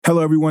Hello,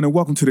 everyone, and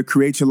welcome to the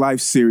Create Your Life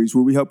series,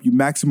 where we help you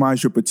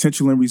maximize your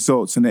potential and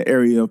results in the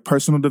area of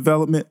personal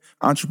development,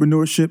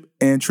 entrepreneurship,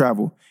 and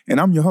travel. And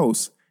I'm your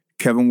host,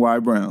 Kevin Y.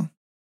 Brown.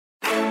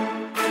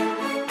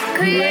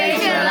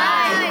 Create your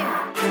life.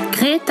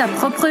 Crée ta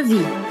propre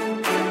vie.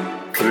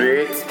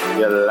 Create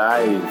your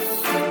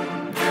life.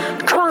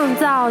 创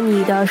造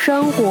你的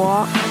生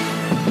活。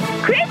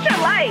 Create your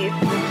life.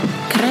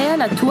 Crea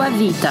la tua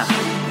vita.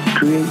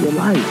 Create your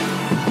life.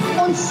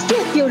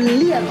 Ontstop your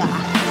lever.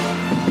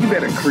 You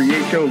better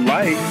create your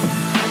life.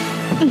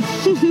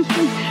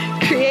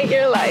 Create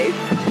your life.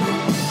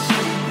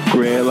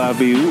 Create la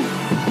vie.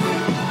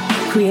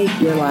 Create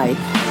your life.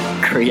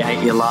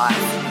 Create your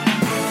life.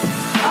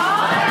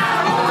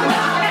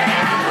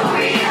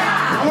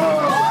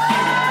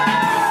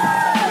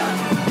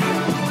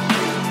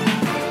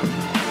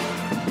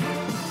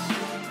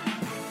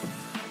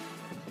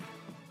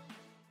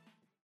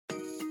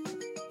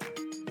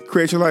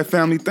 Create Your Life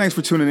family, thanks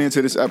for tuning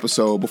into this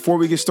episode. Before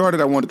we get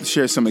started, I wanted to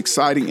share some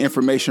exciting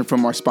information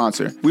from our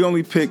sponsor. We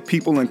only pick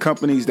people and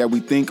companies that we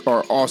think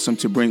are awesome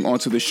to bring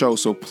onto the show,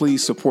 so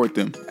please support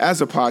them.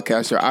 As a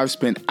podcaster, I've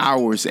spent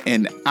hours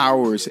and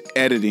hours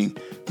editing,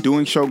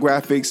 doing show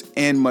graphics,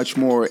 and much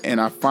more,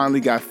 and I finally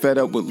got fed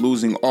up with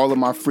losing all of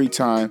my free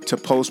time to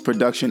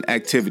post-production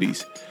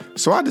activities.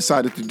 So I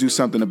decided to do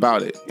something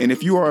about it. And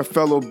if you are a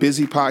fellow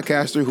busy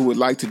podcaster who would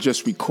like to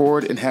just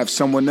record and have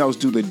someone else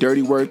do the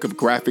dirty work of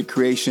graphic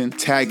creation,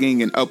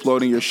 tagging and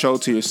uploading your show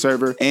to your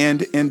server,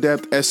 and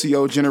in-depth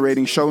SEO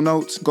generating show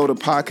notes, go to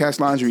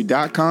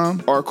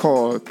podcastlaundry.com or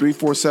call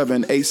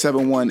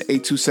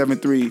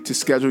 347-871-8273 to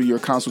schedule your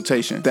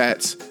consultation.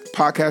 That's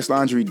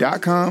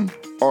podcastlaundry.com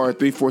or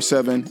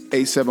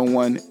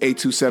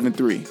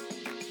 347-871-8273.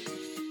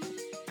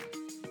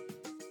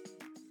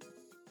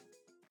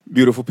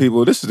 Beautiful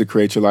people, this is the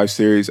Create Your Life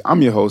series.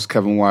 I'm your host,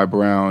 Kevin Y.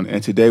 Brown,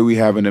 and today we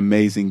have an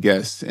amazing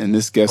guest, and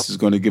this guest is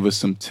going to give us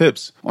some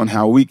tips on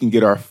how we can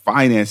get our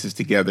finances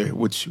together,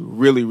 which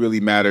really, really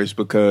matters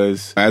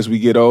because as we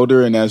get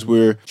older and as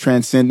we're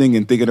transcending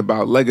and thinking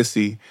about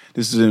legacy,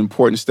 this is an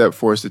important step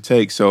for us to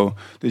take. So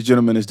this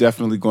gentleman is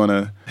definitely going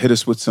to hit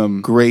us with some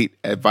great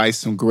advice,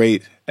 some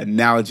great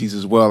analogies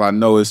as well. I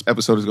know this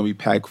episode is going to be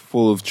packed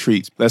full of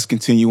treats. Let's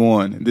continue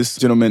on. This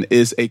gentleman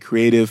is a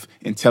creative,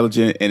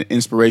 intelligent, and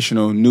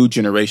inspirational new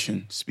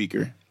generation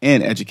speaker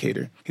and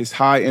educator. His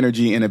high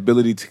energy and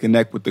ability to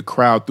connect with the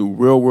crowd through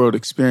real-world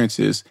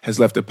experiences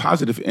has left a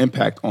positive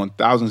impact on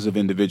thousands of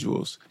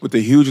individuals. With a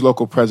huge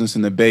local presence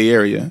in the Bay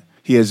Area,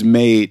 he has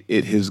made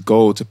it his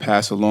goal to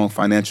pass along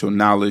financial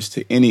knowledge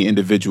to any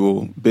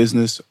individual,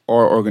 business,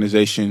 or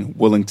organization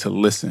willing to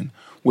listen.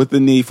 With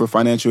the need for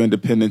financial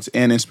independence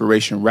and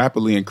inspiration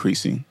rapidly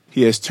increasing,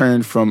 he has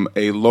turned from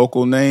a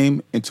local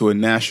name into a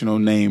national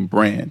name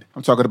brand.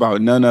 I'm talking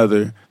about none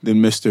other than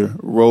Mr.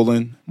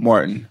 Roland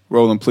Martin.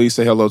 Roland, please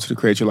say hello to the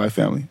Create Your Life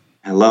family.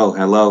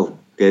 Hello.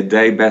 Good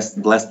day,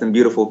 blessed and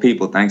beautiful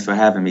people. Thanks for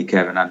having me,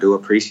 Kevin. I do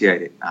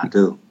appreciate it. I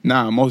do.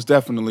 Nah, most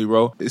definitely,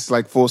 Ro. It's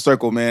like full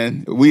circle,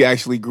 man. We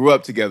actually grew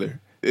up together.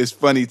 It's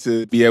funny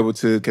to be able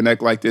to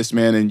connect like this,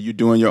 man, and you're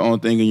doing your own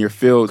thing in your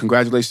field.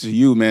 Congratulations to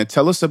you, man.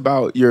 Tell us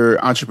about your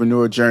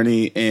entrepreneur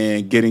journey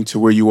and getting to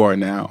where you are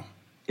now.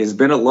 It's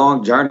been a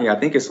long journey. I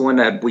think it's one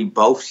that we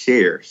both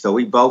share. So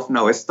we both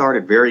know it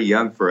started very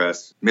young for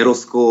us. Middle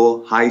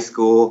school, high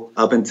school,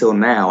 up until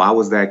now. I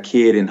was that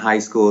kid in high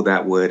school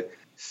that would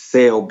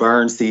sell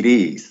burned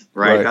CDs,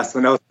 right? That's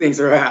when those things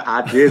are at.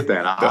 I did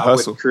that. I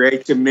would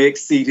create your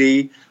mix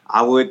CD.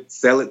 I would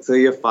sell it to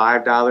you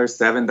 $5,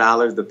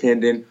 $7,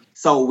 depending.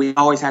 So we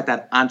always had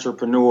that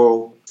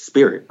entrepreneurial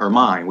spirit or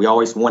mind. We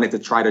always wanted to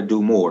try to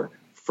do more.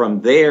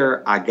 From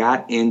there, I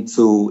got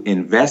into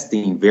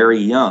investing very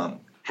young.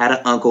 Had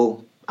an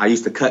uncle. I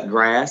used to cut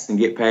grass and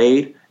get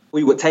paid.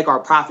 We would take our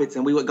profits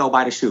and we would go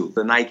buy the shoes,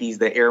 the Nikes,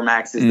 the Air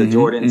Maxes, the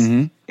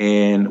Jordans.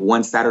 And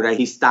one Saturday,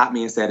 he stopped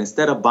me and said,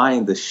 instead of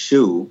buying the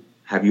shoe,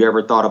 have you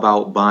ever thought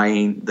about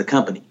buying the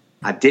company?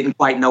 I didn't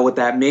quite know what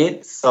that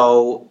meant,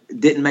 so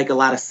it didn't make a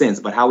lot of sense.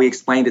 But how he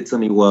explained it to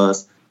me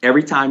was,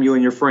 every time you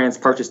and your friends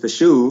purchase the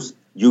shoes,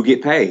 you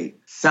get paid.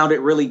 Sounded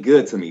really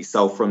good to me.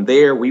 So from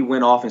there, we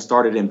went off and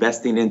started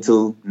investing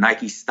into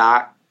Nike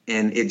stock,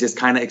 and it just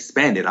kind of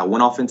expanded. I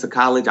went off into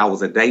college. I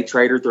was a day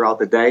trader throughout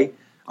the day.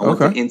 I went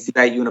to NC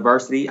State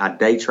University. I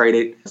day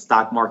traded. The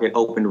stock market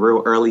opened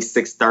real early,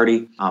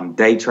 6:30. I'm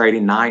day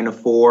trading 9 to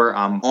 4.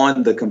 I'm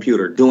on the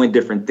computer doing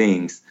different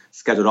things.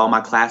 Scheduled all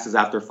my classes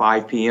after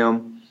 5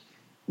 p.m.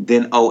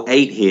 Then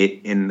 2008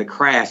 hit and the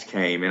crash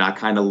came, and I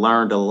kind of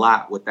learned a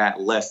lot with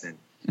that lesson.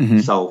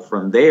 So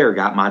from there,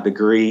 got my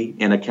degree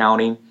in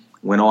accounting,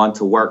 went on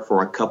to work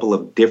for a couple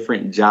of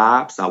different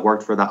jobs. I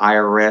worked for the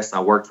IRS. I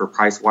worked for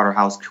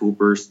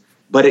PricewaterhouseCoopers,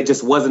 but it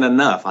just wasn't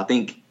enough. I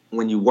think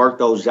when you work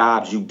those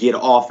jobs, you get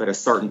off at a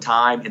certain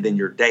time and then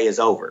your day is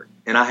over.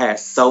 And I had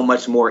so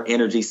much more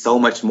energy, so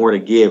much more to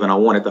give, and I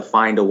wanted to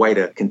find a way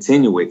to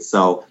continue it.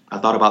 So I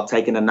thought about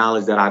taking the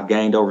knowledge that I've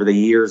gained over the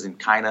years and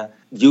kind of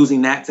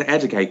using that to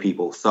educate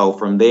people. So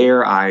from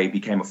there, I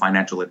became a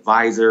financial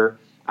advisor.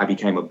 I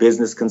became a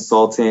business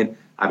consultant.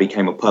 I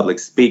became a public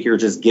speaker,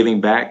 just giving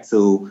back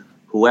to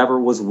whoever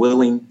was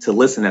willing to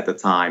listen at the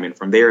time. And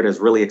from there, it has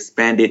really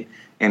expanded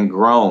and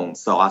grown.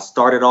 So I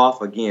started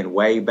off, again,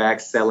 way back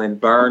selling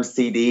burned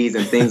CDs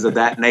and things of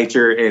that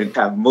nature, and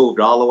have moved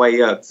all the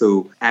way up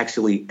to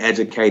actually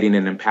educating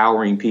and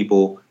empowering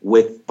people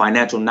with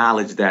financial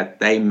knowledge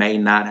that they may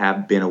not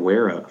have been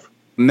aware of.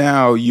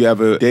 Now you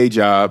have a day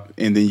job,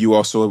 and then you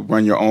also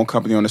run your own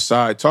company on the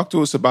side. Talk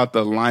to us about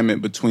the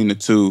alignment between the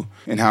two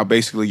and how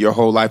basically your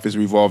whole life is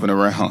revolving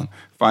around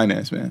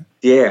finance, man.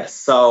 Yeah,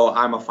 so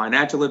I'm a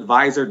financial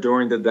advisor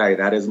during the day.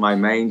 That is my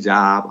main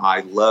job.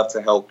 I love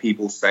to help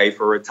people save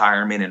for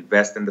retirement,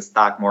 invest in the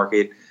stock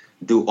market,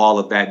 do all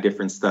of that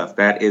different stuff.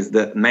 That is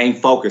the main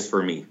focus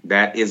for me.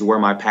 That is where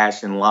my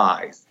passion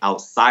lies.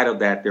 Outside of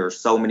that, there are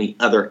so many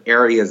other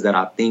areas that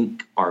I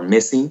think are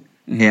missing.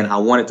 And I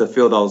wanted to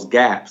fill those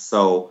gaps.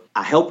 So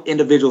I help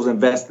individuals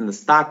invest in the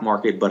stock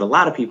market, but a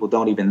lot of people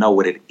don't even know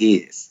what it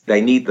is. They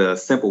need the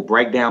simple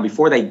breakdown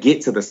before they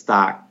get to the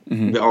stock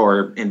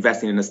or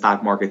investing in the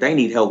stock market. They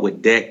need help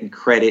with debt and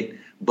credit,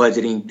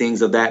 budgeting,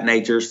 things of that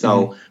nature.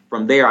 So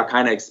from there, I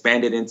kind of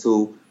expanded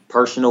into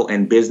personal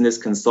and business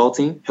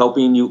consulting,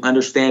 helping you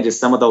understand just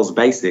some of those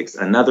basics.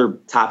 Another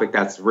topic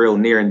that's real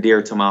near and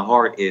dear to my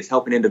heart is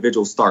helping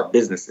individuals start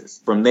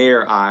businesses. From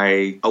there,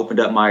 I opened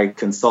up my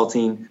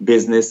consulting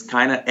business,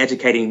 kind of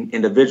educating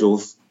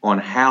individuals on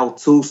how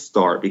to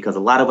start, because a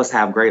lot of us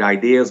have great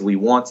ideas. We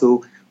want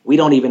to. We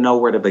don't even know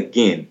where to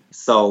begin.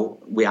 So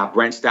I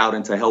branched out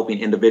into helping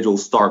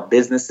individuals start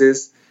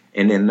businesses.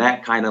 And then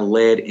that kind of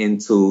led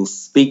into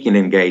speaking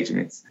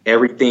engagements,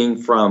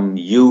 everything from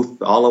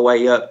youth all the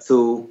way up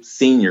to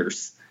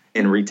seniors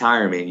in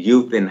retirement,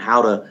 youth and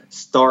how to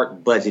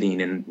start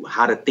budgeting and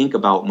how to think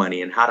about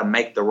money and how to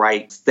make the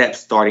right steps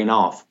starting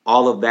off.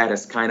 All of that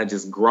has kind of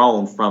just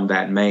grown from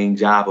that main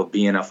job of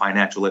being a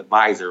financial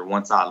advisor.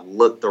 Once I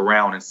looked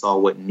around and saw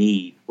what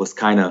need was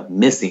kind of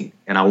missing,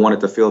 and I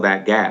wanted to fill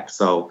that gap.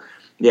 So,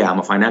 yeah, I'm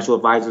a financial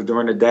advisor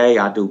during the day.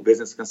 I do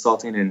business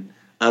consulting and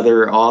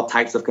all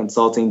types of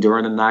consulting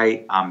during the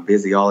night. I'm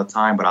busy all the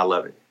time, but I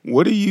love it.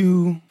 What do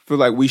you feel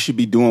like we should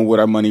be doing with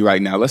our money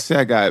right now? Let's say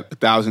I got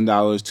 $1,000,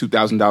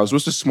 $2,000.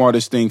 What's the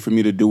smartest thing for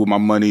me to do with my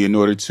money in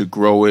order to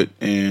grow it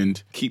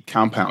and keep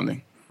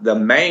compounding? The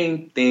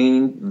main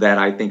thing that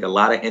I think a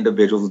lot of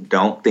individuals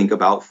don't think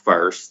about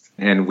first,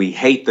 and we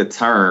hate the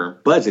term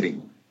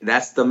budgeting.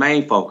 That's the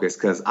main focus,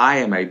 because I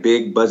am a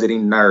big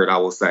budgeting nerd, I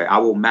will say. I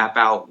will map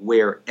out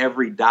where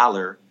every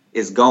dollar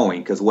is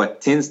going, because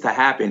what tends to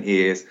happen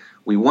is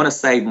we want to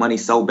save money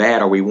so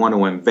bad, or we want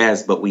to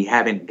invest, but we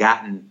haven't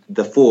gotten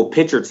the full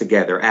picture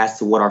together as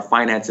to what our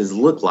finances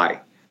look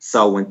like.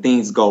 So when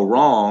things go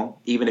wrong,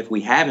 even if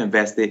we have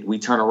invested, we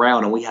turn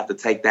around and we have to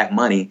take that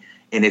money,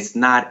 and it's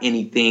not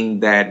anything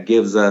that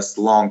gives us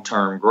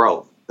long-term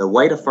growth. The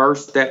way, the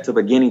first step to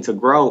beginning to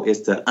grow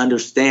is to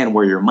understand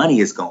where your money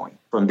is going.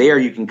 From there,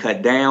 you can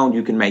cut down,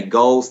 you can make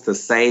goals to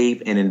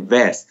save and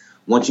invest.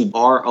 Once you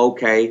are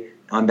okay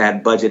on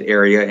that budget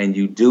area and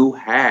you do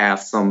have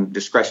some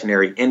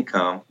discretionary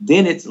income,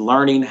 then it's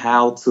learning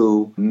how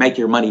to make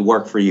your money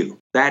work for you.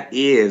 That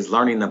is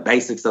learning the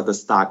basics of the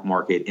stock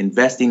market,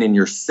 investing in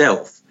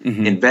yourself,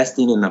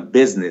 investing in a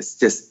business,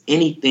 just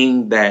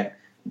anything that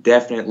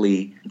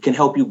definitely can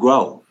help you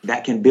grow,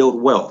 that can build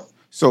wealth.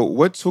 So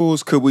what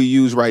tools could we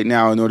use right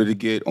now in order to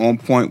get on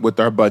point with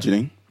our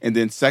budgeting? And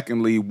then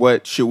secondly,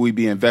 what should we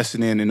be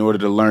investing in order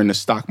to learn the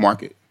stock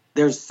market?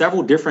 There's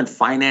several different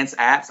finance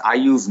apps. I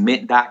use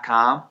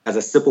Mint.com as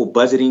a simple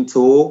budgeting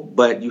tool,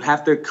 but you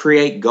have to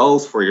create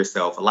goals for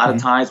yourself. A lot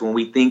of times when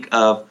we think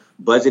of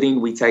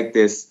budgeting, we take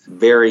this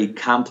very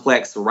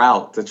complex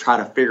route to try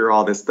to figure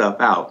all this stuff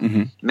out.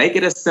 Make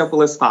it as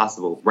simple as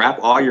possible. Wrap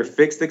all your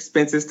fixed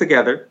expenses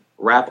together.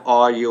 Wrap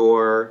all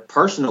your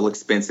personal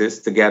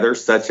expenses together,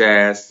 such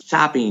as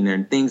shopping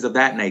and things of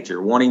that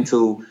nature, wanting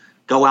to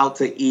go out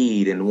to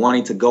eat and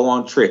wanting to go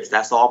on trips.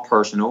 That's all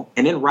personal.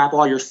 And then wrap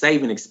all your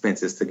saving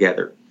expenses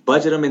together.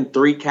 Budget them in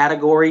 3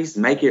 categories.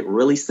 Make it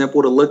really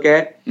simple to look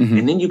at.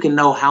 And then you can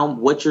know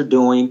what you're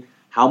doing,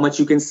 how much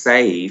you can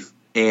save,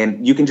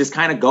 and you can just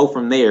kind of go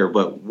from there.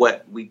 But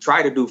what we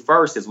try to do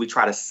first is we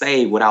try to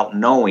save without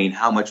knowing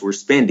how much we're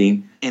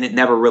spending, and it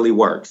never really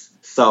works.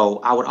 So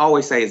I would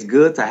always say it's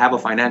good to have a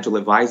financial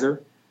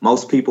advisor.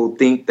 Most people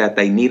think that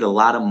they need a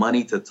lot of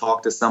money to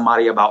talk to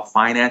somebody about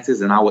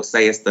finances, and I would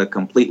say it's the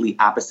completely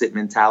opposite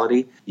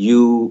mentality.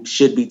 You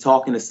should be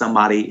talking to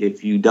somebody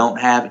if you don't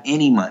have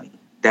any money.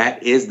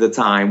 That is the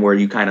time where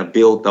you kind of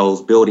build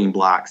those building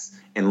blocks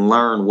and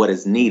learn what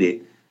is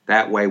needed.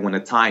 That way, when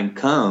the time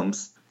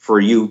comes for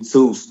you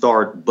to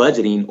start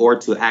budgeting or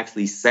to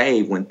actually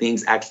save, when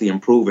things actually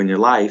improve in your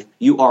life,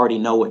 you already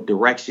know what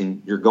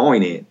direction you're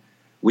going in.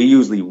 We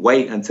usually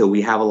wait until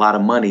we have a lot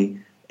of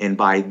money, and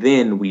by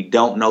then we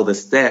don't know the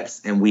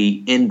steps and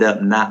we end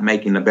up not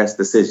making the best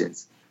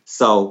decisions.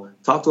 So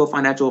talk to a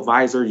financial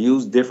advisor,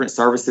 use different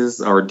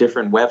services or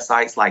different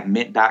websites like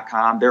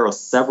mint.com. There are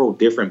several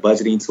different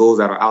budgeting tools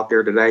that are out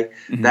there today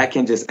that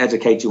can just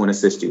educate you and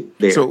assist you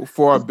there. So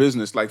for our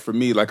business, like for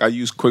me, like I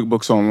use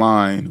QuickBooks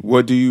Online.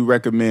 What do you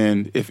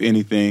recommend, if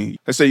anything?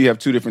 Let's say you have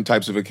two different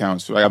types of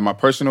accounts. So I have my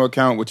personal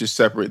account, which is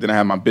separate. Then I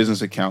have my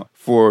business account.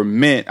 For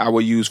Mint, I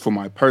will use for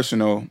my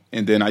personal,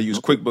 and then I use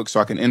QuickBooks so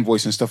I can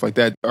invoice and stuff like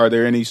that. Are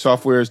there any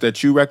softwares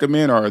that you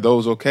recommend, or are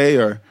those okay?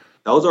 Or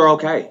those are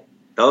okay.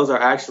 Those are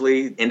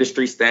actually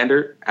industry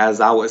standard,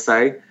 as I would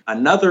say.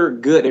 Another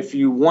good, if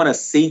you want to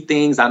see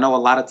things, I know a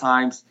lot of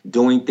times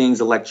doing things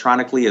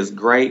electronically is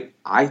great.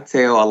 I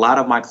tell a lot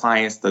of my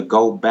clients to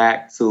go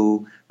back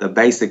to the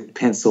basic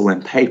pencil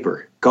and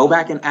paper. Go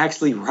back and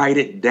actually write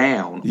it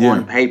down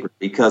on paper,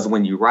 because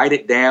when you write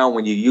it down,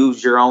 when you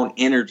use your own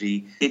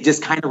energy, it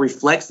just kind of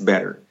reflects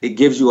better. It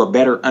gives you a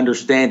better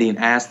understanding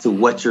as to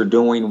what you're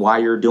doing, why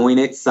you're doing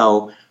it.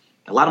 So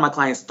a lot of my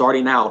clients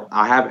starting out,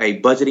 I have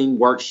a budgeting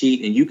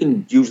worksheet, and you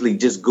can usually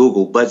just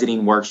Google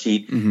budgeting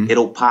worksheet.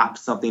 It'll pop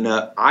something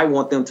up. I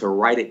want them to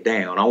write it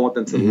down. I want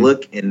them to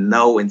look and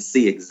know and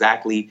see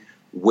exactly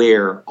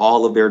where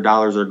all of their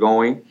dollars are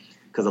going.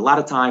 Because a lot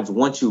of times,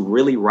 once you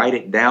really write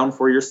it down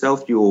for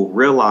yourself, you will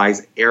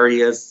realize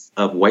areas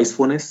of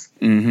wastefulness,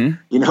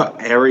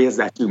 areas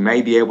that you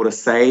may be able to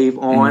save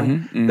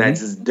on that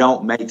just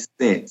don't make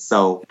sense.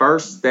 So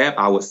first step,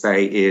 I would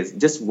say, is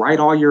just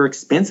write all your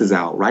expenses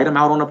out. Write them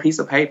out on a piece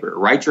of paper.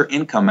 Write your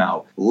income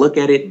out. Look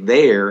at it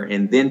there,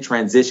 and then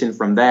transition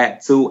from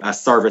that to a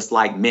service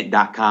like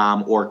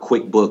mint.com or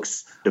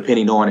QuickBooks,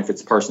 depending on if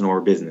it's personal or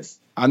business.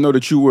 I know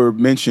that you were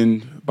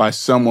mentioned by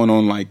someone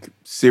on like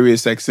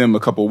Sirius XM a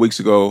couple of weeks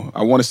ago.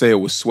 I want to say it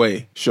was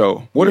Sway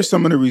Show. What are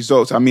some of the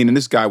results? I mean, and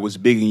this guy was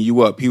bigging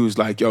you up. He was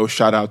like, yo,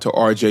 shout out to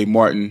RJ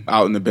Martin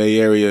out in the Bay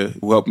Area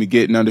who helped me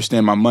get and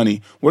understand my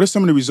money. What are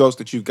some of the results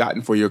that you've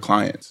gotten for your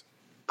clients?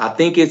 I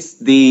think it's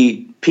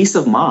the peace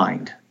of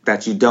mind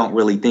that you don't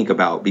really think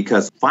about,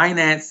 because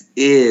finance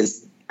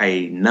is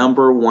a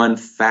number one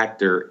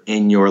factor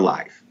in your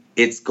life.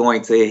 It's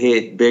going to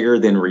hit bigger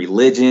than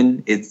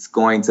religion. It's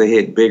going to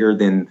hit bigger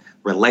than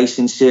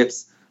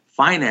relationships.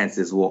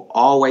 Finances will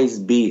always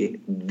be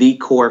the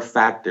core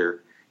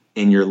factor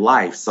in your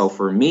life. So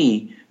for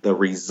me, the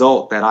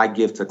result that I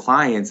give to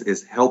clients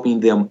is helping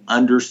them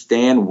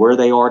understand where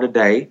they are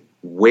today,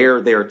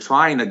 where they're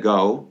trying to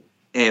go,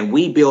 and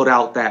we build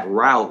out that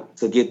route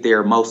to get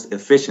there most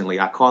efficiently.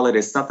 I call it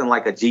as something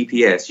like a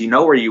GPS. You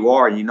know where you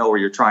are, you know where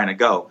you're trying to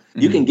go.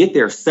 You can get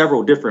there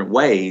several different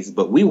ways,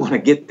 but we want to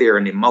get there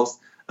in the most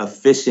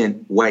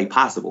efficient way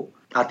possible.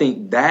 I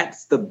think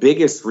that's the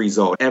biggest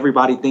result.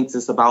 Everybody thinks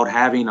it's about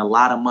having a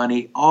lot of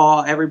money.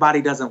 Oh,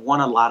 everybody doesn't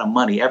want a lot of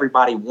money.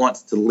 Everybody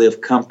wants to live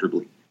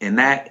comfortably. And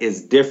that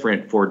is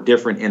different for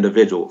different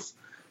individuals.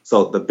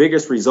 So the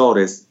biggest result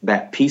is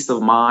that peace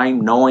of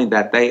mind, knowing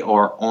that they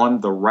are on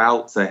the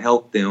route to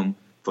help them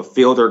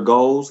fulfill their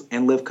goals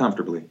and live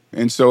comfortably.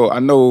 And so I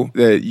know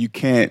that you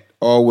can't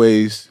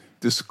always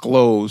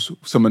disclose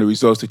some of the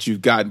results that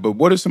you've gotten, but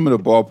what are some of the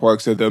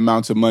ballparks of the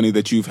amounts of money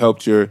that you've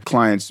helped your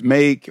clients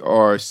make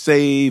or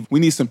save?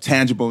 We need some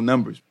tangible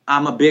numbers.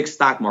 I'm a big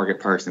stock market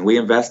person. We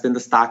invest in the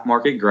stock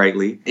market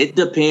greatly. It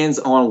depends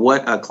on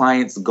what a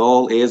client's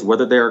goal is,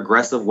 whether they're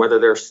aggressive, whether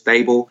they're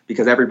stable,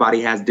 because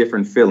everybody has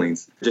different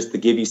feelings. Just to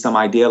give you some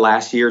idea,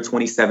 last year,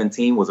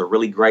 2017, was a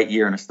really great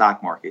year in the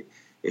stock market.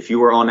 If you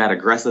were on that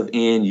aggressive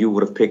end, you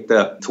would have picked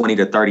up 20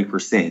 to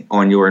 30%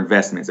 on your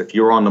investments. If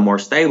you were on the more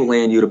stable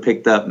end, you'd have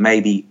picked up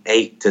maybe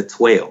 8 to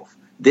 12.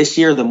 This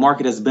year, the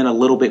market has been a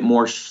little bit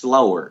more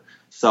slower.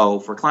 So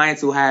for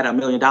clients who had $1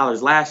 million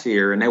last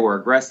year and they were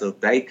aggressive,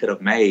 they could have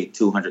made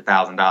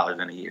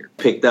 $200,000 in a year,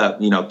 picked up,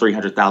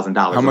 $300,000.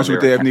 How much would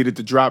they have needed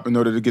to drop in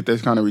order to get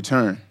that kind of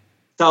return?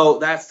 So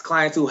that's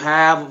clients who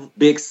have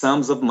big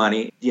sums of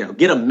money.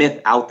 Get a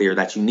myth out there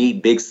that you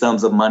need big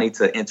sums of money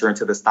to enter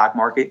into the stock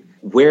market.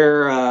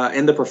 Where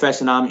in the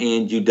profession I'm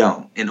in, you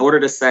don't. In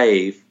order to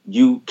save,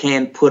 you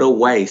can put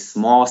away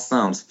small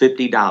sums,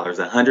 $50,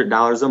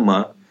 $100 a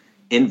month,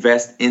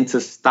 invest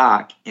into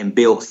stock and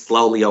build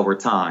slowly over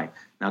time.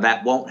 Now,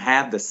 that won't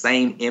have the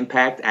same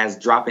impact as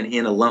dropping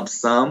in a lump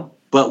sum,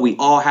 but we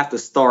all have to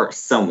start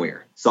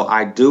somewhere. So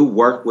I do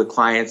work with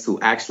clients who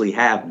actually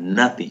have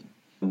nothing.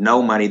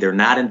 No money, they're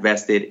not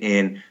invested,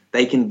 and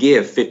they can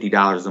give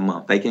 $50 a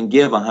month. They can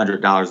give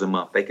 $100 a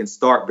month. They can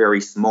start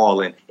very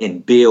small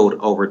and build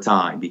over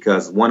time,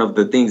 because one of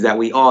the things that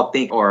we all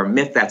think, or a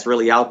myth that's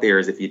really out there,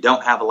 is if you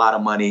don't have a lot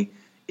of money,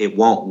 it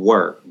won't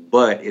work.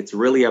 But it's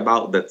really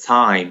about the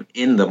time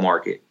in the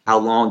market, how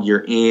long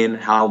you're in,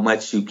 how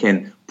much you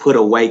can put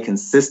away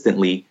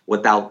consistently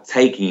without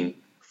taking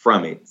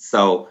from it.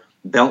 So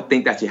don't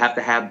think that you have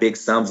to have big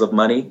sums of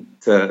money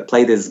to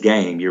play this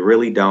game. You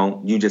really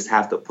don't. You just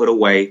have to put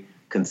away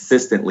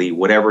consistently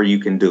whatever you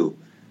can do.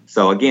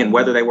 So again,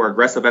 whether they were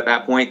aggressive at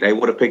that point, they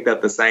would have picked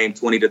up the same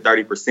 20 to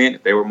 30%.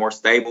 If they were more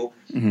stable,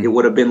 it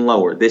would have been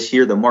lower. This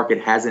year, the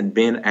market hasn't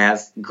been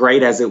as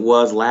great as it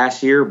was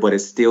last year, but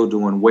it's still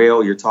doing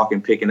well. You're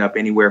talking picking up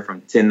anywhere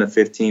from 10 to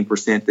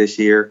 15% this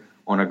year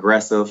on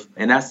aggressive.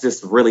 And that's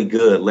just really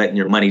good, letting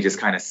your money just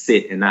kind of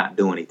sit and not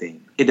do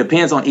anything. It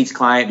depends on each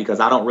client because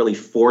I don't really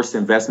force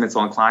investments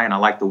on client. I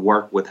like to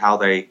work with how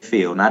they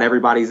feel. Not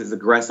everybody's as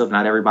aggressive.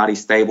 Not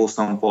everybody's stable.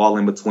 Some fall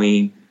in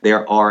between.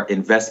 There are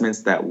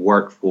investments that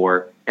work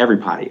for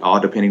everybody, all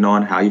depending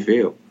on how you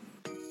feel.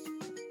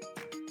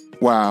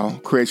 Wow,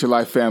 Create Your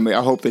Life family.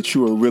 I hope that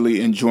you are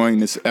really enjoying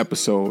this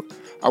episode.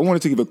 I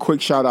wanted to give a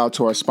quick shout out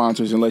to our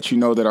sponsors and let you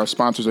know that our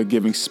sponsors are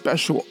giving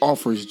special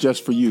offers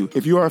just for you.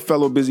 If you are a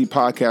fellow busy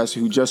podcaster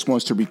who just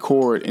wants to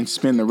record and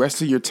spend the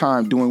rest of your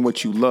time doing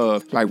what you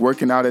love, like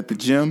working out at the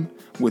gym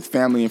with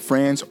family and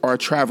friends, or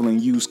traveling,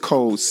 use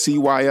code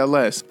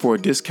CYLS for a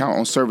discount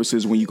on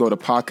services when you go to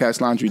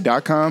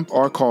podcastlaundry.com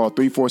or call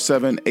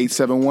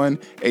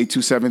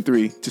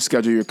 347-871-8273 to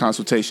schedule your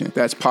consultation.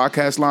 That's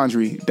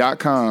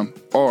podcastlaundry.com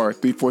or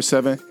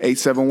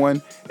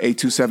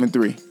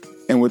 347-871-8273.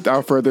 And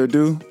without further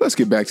ado, let's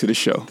get back to the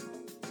show.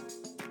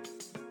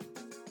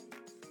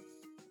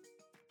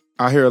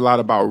 I hear a lot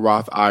about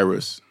Roth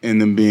IRAs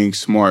and them being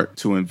smart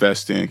to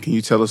invest in. Can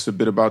you tell us a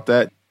bit about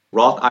that?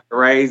 Roth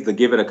IRAs, to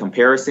give it a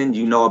comparison,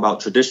 you know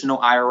about traditional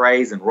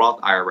IRAs and Roth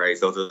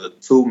IRAs. Those are the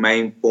two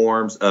main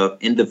forms of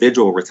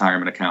individual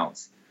retirement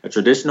accounts. A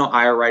traditional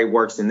IRA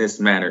works in this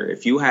manner.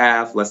 If you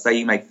have, let's say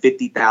you make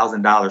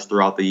 $50,000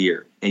 throughout the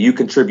year and you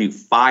contribute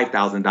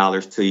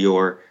 $5,000 to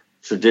your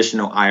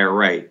traditional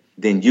IRA,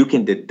 then you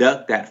can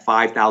deduct that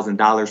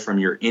 $5,000 from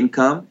your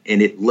income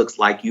and it looks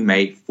like you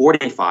made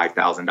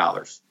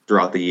 $45,000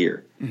 throughout the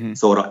year. Mm-hmm.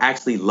 So it'll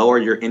actually lower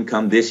your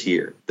income this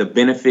year. The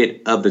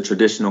benefit of the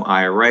traditional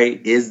IRA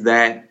is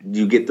that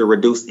you get the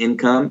reduced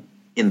income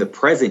in the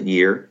present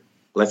year.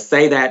 Let's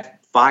say that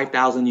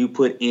 $5,000 you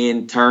put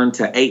in turned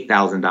to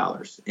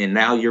 $8,000 and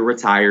now you're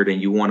retired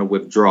and you want to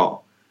withdraw.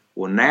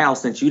 Well, now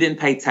since you didn't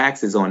pay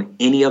taxes on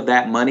any of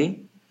that money,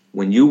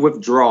 when you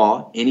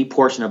withdraw any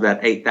portion of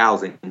that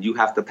 $8,000, you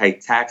have to pay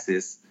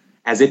taxes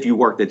as if you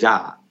worked a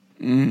job.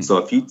 Mm. So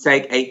if you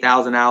take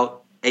 $8,000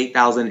 out,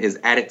 $8,000 is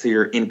added to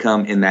your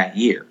income in that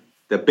year.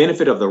 The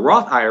benefit of the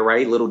Roth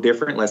IRA, a little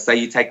different. Let's say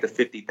you take the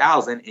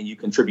 $50,000 and you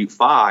contribute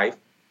 $5,000,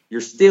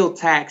 you're still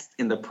taxed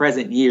in the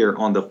present year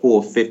on the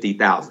full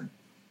 $50,000.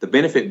 The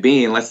benefit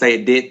being, let's say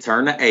it did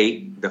turn to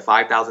 $8,000, the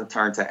 $5,000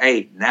 turned to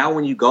 $8,000. Now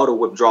when you go to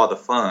withdraw the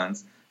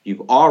funds,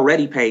 you've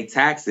already paid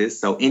taxes,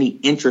 so any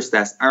interest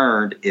that's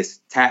earned is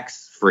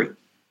tax-free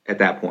at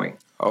that point.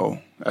 Oh,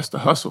 that's the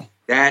hustle.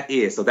 That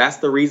is. So that's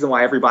the reason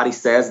why everybody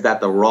says that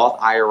the Roth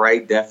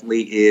IRA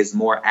definitely is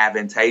more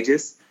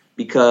advantageous,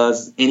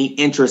 because any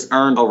interest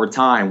earned over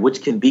time,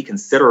 which can be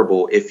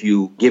considerable if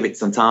you give it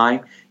some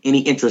time,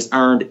 any interest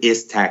earned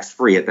is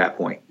tax-free at that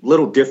point.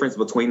 Little difference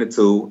between the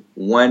two.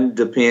 One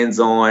depends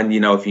on,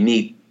 if you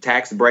need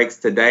tax breaks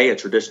today, a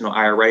traditional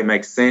IRA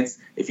makes sense.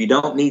 If you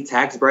don't need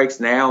tax breaks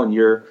now and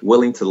you're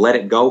willing to let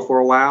it go for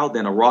a while,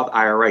 then a Roth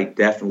IRA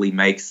definitely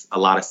makes a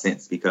lot of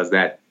sense, because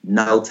that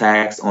no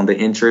tax on the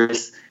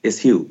interest is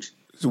huge.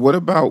 So what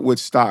about with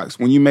stocks?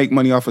 When you make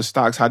money off of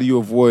stocks, how do you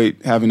avoid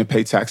having to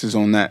pay taxes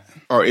on that?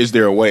 Or is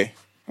there a way?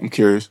 I'm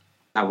curious.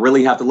 I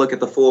really have to look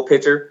at the full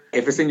picture.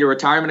 If it's in your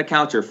retirement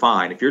account, you're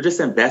fine. If you're just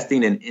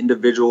investing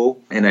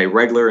in a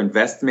regular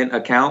investment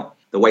account,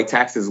 the way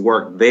taxes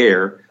work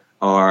there,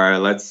 or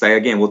let's say,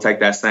 again, we'll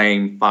take that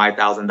same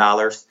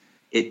 $5,000.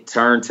 It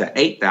turned to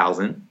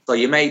 $8,000. So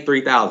you made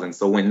 $3,000.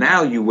 So when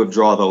now you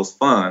withdraw those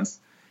funds,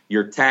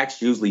 you're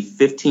taxed usually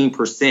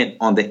 15%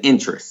 on the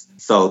interest.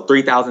 So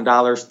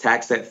 $3,000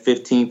 taxed at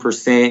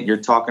 15%, you're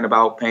talking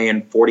about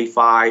paying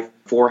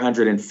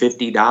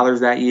 $450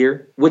 that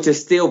year, which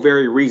is still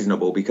very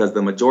reasonable because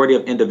the majority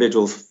of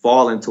individuals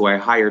fall into a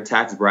higher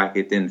tax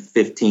bracket than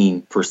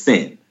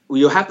 15%. Well,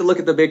 you'll have to look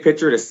at the big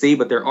picture to see,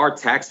 but there are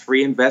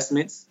tax-free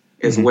investments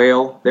as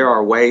well. There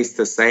are ways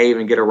to save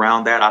and get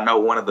around that. I know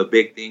one of the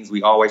big things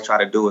we always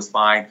try to do is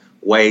find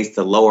ways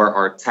to lower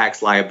our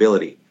tax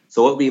liability.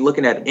 So we'll be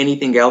looking at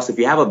anything else. If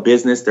you have a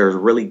business, there's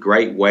really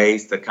great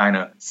ways to kind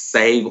of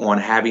save on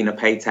having to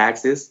pay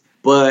taxes.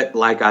 But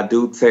like I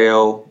do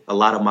tell a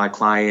lot of my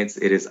clients,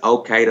 it is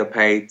okay to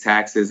pay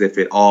taxes if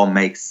it all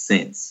makes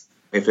sense,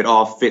 if it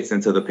all fits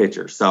into the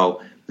picture.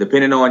 So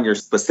depending on your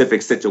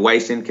specific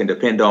situation can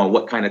depend on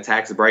what kind of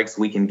tax breaks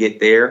we can get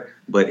there.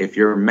 But if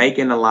you're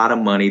making a lot of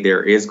money,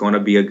 there is going to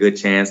be a good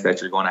chance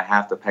that you're going to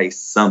have to pay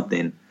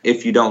something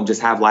if you don't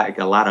just have like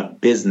a lot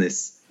of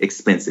business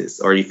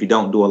expenses, or if you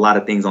don't do a lot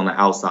of things on the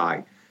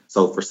outside.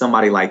 So for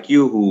somebody like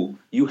you who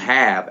you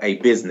have a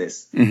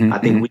business, I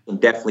think we can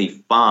definitely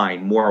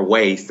find more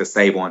ways to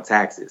save on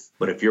taxes.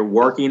 But if you're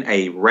working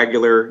a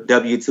regular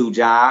W-2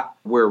 job,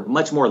 we're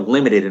much more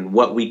limited in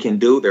what we can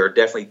do. There are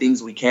definitely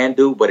things we can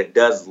do, but it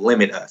does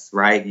limit us,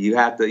 right? You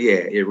have to,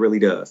 it really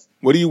does.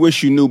 What do you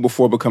wish you knew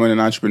before becoming an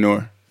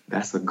entrepreneur?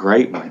 That's a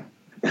great one.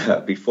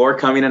 Before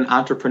becoming an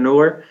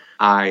entrepreneur,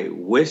 I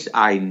wish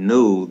I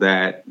knew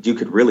that you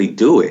could really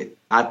do it.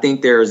 I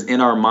think there's in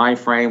our mind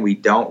frame, we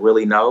don't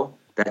really know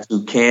that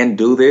you can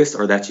do this,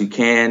 or that you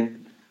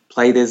can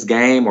play this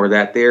game, or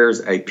that there's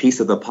a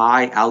piece of the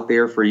pie out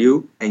there for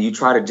you, and you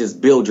try to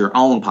just build your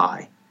own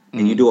pie.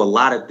 And you do a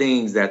lot of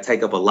things that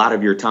take up a lot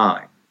of your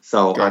time.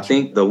 So Gotcha. I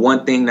think the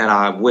one thing that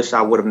I wish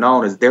I would have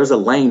known is there's a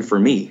lane for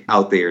me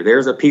out there.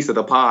 There's a piece of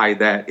the pie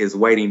that is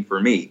waiting for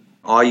me.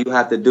 All you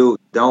have to do,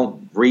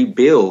 don't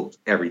rebuild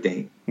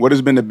everything. What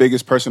has been the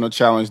biggest personal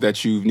challenge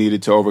that you've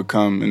needed to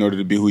overcome in order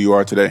to be who you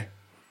are today?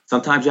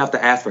 Sometimes you have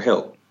to ask for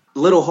help. A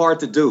little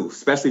hard to do,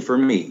 especially for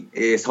me.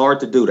 It's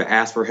hard to do to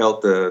ask for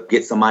help to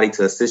get somebody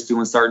to assist you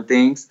in certain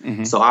things.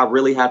 So I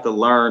really have to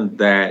learn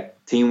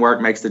that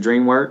teamwork makes the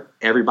dream work.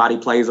 Everybody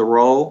plays a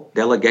role.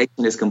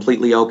 Delegation is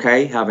completely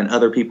okay. Having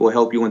other people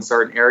help you in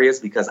certain areas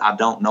because I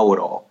don't know it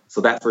all.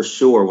 So that for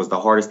sure was the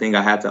hardest thing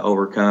I had to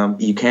overcome.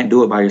 You can't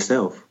do it by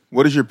yourself.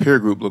 What does your peer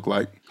group look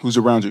like? Who's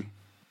around you?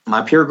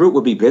 My peer group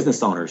would be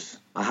business owners.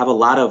 I have a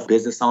lot of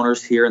business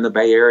owners here in the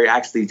Bay Area,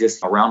 actually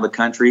just around the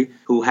country,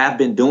 who have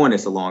been doing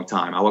this a long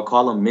time. I would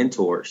call them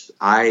mentors.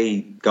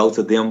 I go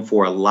to them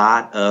for a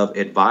lot of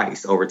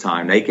advice over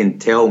time. They can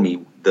tell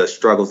me the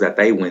struggles that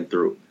they went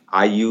through.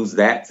 I use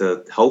that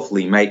to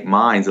hopefully make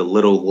mine a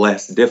little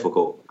less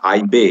difficult.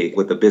 I'm big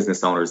with the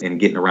business owners and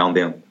getting around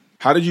them.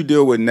 How did you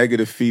deal with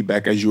negative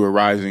feedback as you were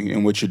rising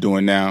in what you're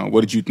doing now?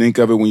 What did you think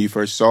of it when you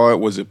first saw it?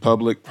 Was it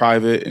public,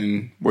 private,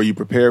 and were you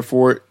prepared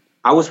for it?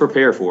 I was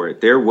prepared for it.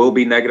 There will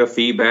be negative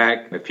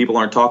feedback. If people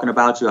aren't talking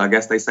about you, I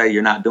guess they say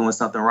you're not doing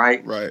something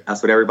right. Right.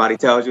 That's what everybody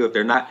tells you if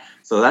they're not.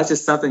 So that's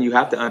just something you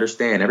have to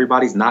understand.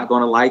 Everybody's not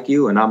going to like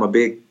you. And I'm a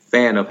big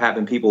fan of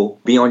having people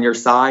be on your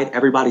side.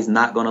 Everybody's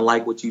not going to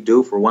like what you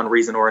do for one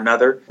reason or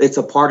another. It's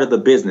a part of the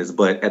business.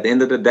 But at the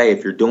end of the day,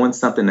 if you're doing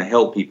something to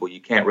help people,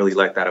 you can't really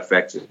let that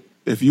affect you.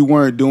 If you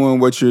weren't doing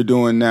what you're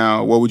doing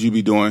now, what would you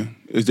be doing?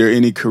 Is there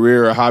any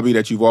career or hobby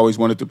that you've always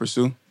wanted to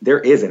pursue? There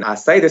isn't. I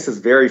say this is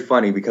very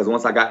funny because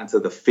once I got into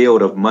the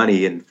field of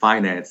money and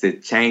finance,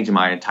 it changed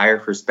my entire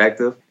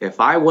perspective. If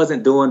I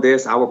wasn't doing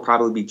this, I would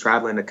probably be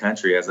traveling the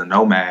country as a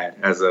nomad,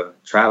 as a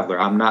traveler.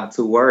 I'm not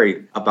too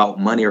worried about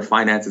money or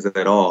finances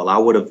at all. I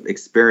would have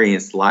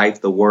experienced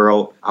life, the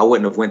world. I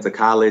wouldn't have went to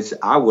college.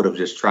 I would have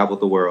just traveled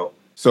the world.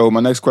 So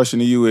my next question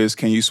to you is,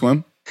 can you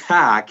swim?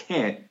 I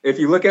can't. If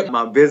you look at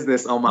my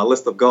business on my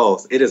list of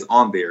goals, it is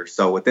on there.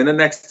 So within the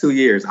next 2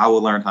 years, I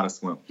will learn how to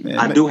swim.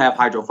 I do have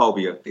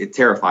hydrophobia. It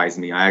terrifies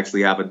me. I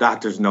actually have a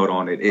doctor's note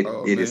on it.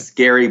 It is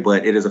scary,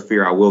 but it is a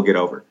fear I will get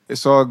over.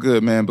 It's all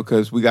good, man,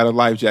 because we got a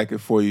life jacket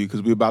for you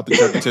because we're about to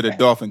jump into the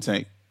dolphin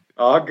tank.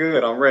 All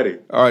good. I'm ready.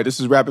 All right, this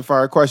is rapid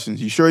fire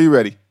questions. You sure you're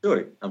ready?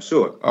 Sure. I'm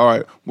sure. All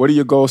right. What are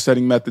your goal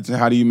setting methods and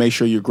how do you make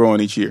sure you're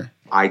growing each year?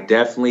 I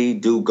definitely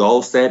do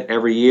goal set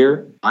every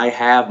year. I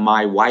have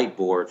my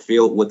whiteboard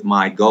filled with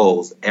my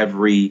goals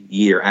every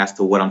year as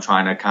to what I'm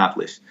trying to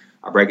accomplish.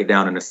 I break it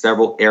down into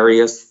several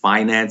areas: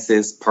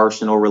 finances,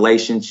 personal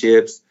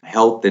relationships,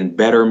 health and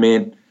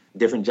betterment,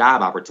 different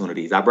job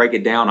opportunities. I break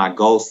it down. I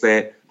goal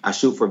set. I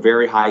shoot for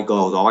very high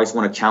goals. I always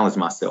want to challenge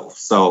myself.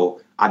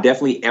 So I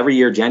definitely, every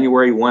year,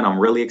 January 1, I'm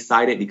really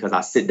excited because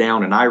I sit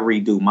down and I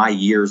redo my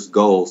year's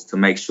goals to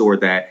make sure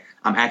that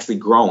I'm actually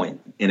growing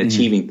and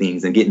achieving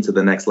things and getting to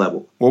the next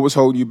level. What was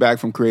holding you back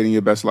from creating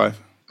your best life?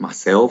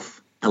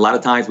 Myself. A lot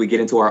of times we get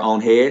into our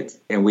own heads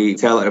and we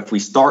tell if we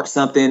start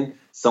something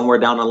somewhere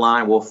down the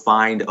line, we'll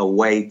find a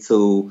way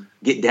to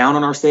get down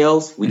on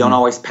ourselves. We don't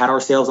always pat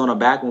ourselves on the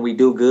back when we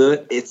do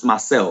good. It's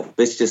myself.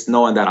 It's just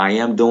knowing that I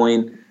am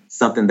doing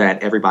something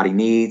that everybody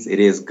needs. It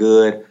is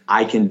good.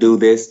 I can do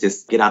this.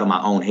 Just get out of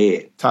my own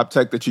head. Top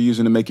tech that you're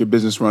using to make your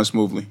business run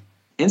smoothly?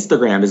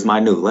 Instagram is my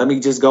new. Let me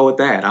just go with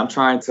that. I'm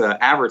trying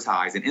to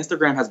advertise, and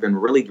Instagram has been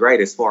really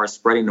great as far as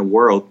spreading the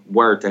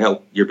word to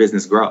help your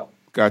business grow.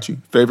 Got you.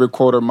 Favorite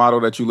quote or motto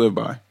that you live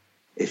by?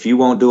 If you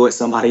won't do it,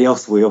 somebody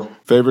else will.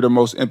 Favorite or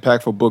most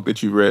impactful book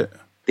that you read?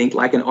 Think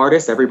Like an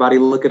Artist. Everybody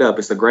look it up.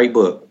 It's a great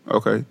book.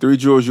 Okay. 3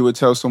 jewels you would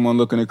tell someone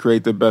looking to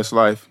create their best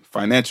life,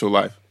 financial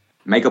life.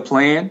 Make a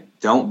plan.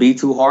 Don't be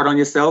too hard on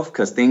yourself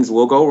because things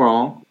will go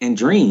wrong. And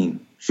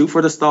dream. Shoot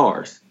for the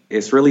stars.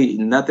 It's really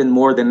nothing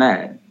more than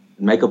that.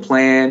 Make a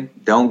plan.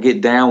 Don't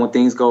get down when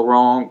things go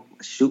wrong.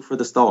 Shoot for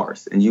the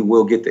stars and you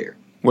will get there.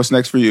 What's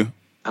next for you?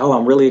 Oh,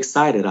 I'm really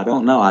excited. I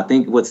don't know. I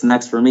think what's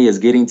next for me is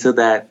getting to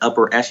that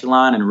upper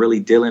echelon and really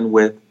dealing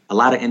with a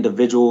lot of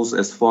individuals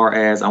as far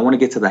as I want to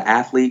get to the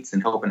athletes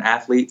and helping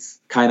athletes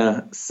kind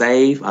of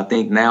save. I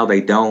think now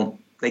they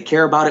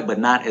care about it, but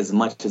not as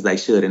much as they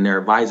should. And their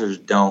advisors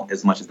don't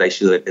as much as they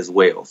should as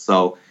well.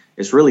 So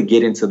it's really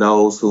getting to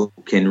those who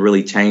can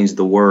really change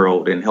the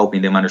world and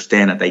helping them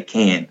understand that they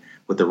can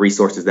with the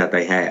resources that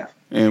they have.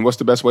 And what's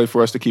the best way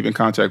for us to keep in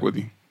contact with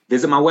you?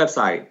 Visit my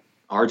website,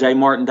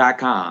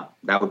 rjmartin.com.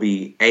 That would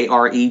be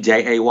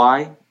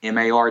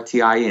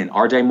AREJAYMARTIN,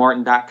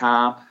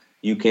 rjmartin.com.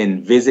 You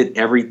can visit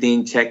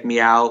everything, check me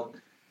out,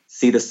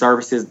 see the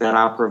services that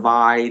I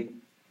provide,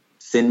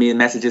 send me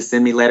messages,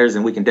 send me letters,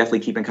 and we can definitely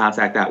keep in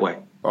contact that way.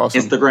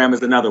 Awesome. Instagram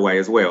is another way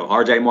as well.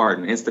 RJ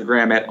Martin.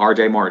 Instagram at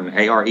RJ Martin.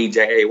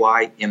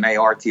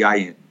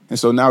 AREJAYMARTIN. And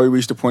so now we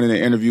reached the point in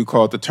the interview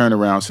called the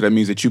turnaround. So that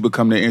means that you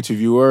become the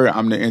interviewer,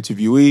 I'm the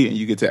interviewee, and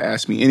you get to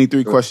ask me any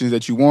 3 questions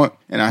that you want,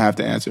 and I have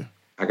to answer.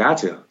 I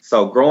got you.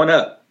 So growing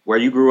up, where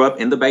you grew up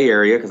in the Bay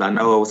Area, because I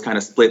know it was kind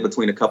of split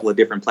between a couple of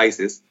different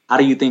places. How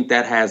do you think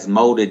that has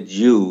molded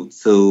you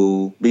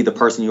to be the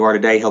person you are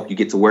today, help you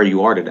get to where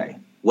you are today?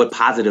 What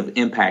positive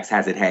impacts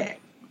has it had?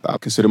 I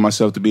consider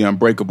myself to be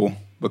unbreakable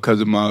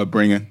because of my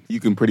upbringing. You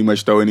can pretty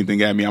much throw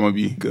anything at me, I'm going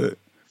to be good.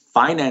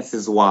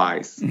 Finances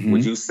wise,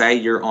 would you say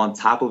you're on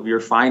top of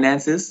your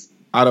finances?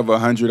 Out of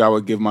 100, I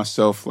would give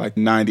myself like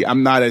 90.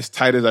 I'm not as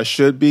tight as I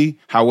should be.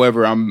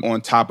 However, I'm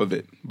on top of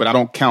it. But I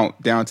don't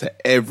count down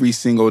to every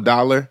single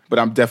dollar, but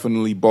I'm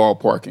definitely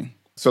ballparking.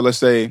 So let's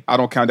say I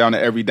don't count down to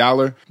every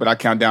dollar, but I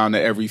count down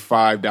to every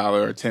 $5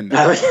 or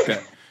 $10.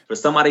 Okay. For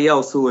somebody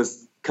else who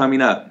is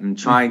coming up and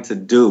trying to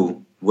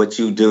do what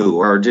you do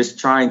or just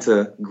trying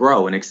to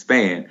grow and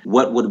expand,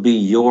 what would be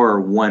your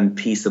one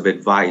piece of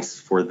advice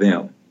for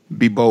them?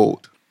 Be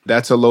bold.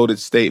 That's a loaded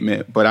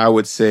statement, but I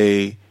would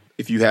say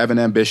if you have an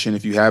ambition,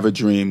 if you have a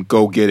dream,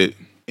 go get it.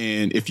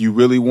 And if you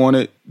really want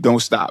it, don't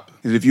stop.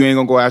 Because if you ain't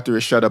going to go after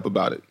it, shut up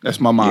about it. That's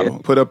my motto. Yeah.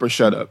 Put up or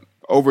shut up.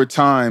 Over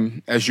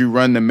time, as you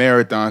run the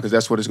marathon, because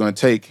that's what it's going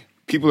to take,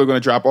 people are going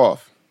to drop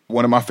off.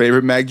 One of my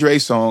favorite Mac Dre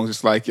songs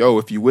is like, yo,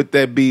 if you with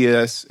that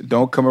BS,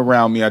 don't come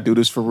around me. I do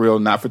this for real,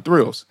 not for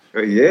thrills.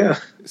 Yeah.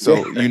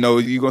 So, you're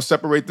going to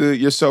separate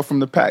yourself from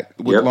the pack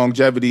with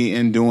longevity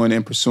in doing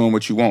and pursuing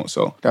what you want.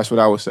 So that's what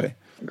I would say.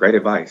 Great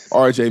advice.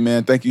 RJ,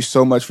 man, thank you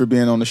so much for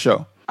being on the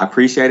show. I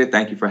appreciate it.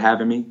 Thank you for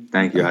having me.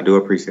 Thank you. I do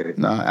appreciate it.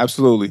 Nah,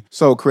 absolutely.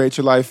 So Create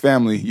Your Life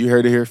family, you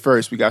heard it here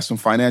first. We got some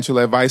financial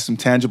advice, some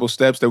tangible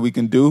steps that we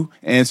can do,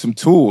 and some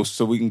tools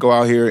so we can go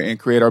out here and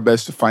create our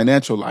best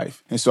financial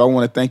life. And so I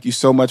want to thank you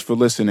so much for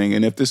listening.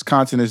 And if this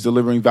content is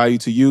delivering value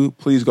to you,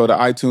 please go to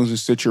iTunes and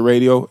Stitcher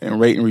Radio and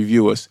rate and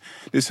review us.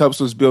 This helps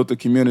us build the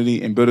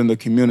community, and building the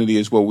community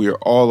is what we are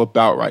all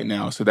about right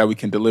now so that we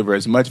can deliver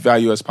as much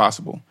value as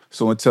possible.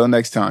 So until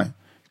next time,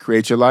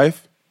 create your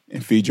life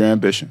and feed your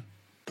ambition.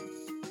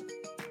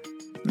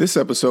 This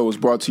episode was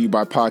brought to you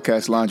by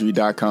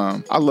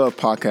PodcastLaundry.com. I love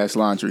Podcast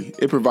Laundry.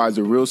 It provides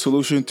a real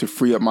solution to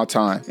free up my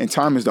time, and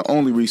time is the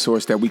only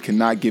resource that we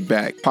cannot get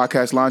back.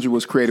 Podcast Laundry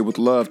was created with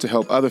love to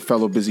help other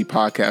fellow busy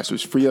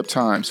podcasters free up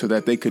time so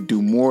that they could do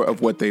more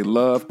of what they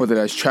love, whether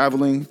that's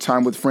traveling,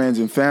 time with friends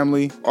and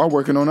family, or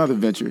working on other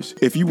ventures.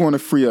 If you want to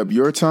free up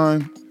your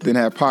time, then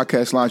have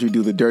Podcast Laundry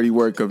do the dirty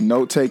work of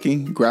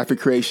note-taking, graphic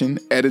creation,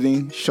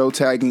 editing, show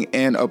tagging,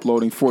 and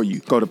uploading for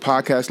you. Go to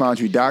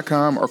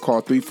podcastlaundry.com or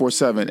call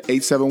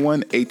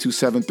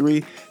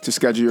 347-871-8273 to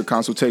schedule your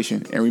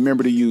consultation. And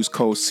remember to use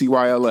code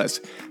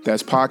CYLS.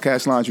 That's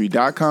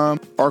podcastlaundry.com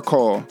or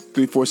call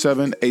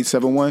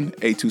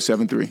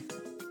 347-871-8273.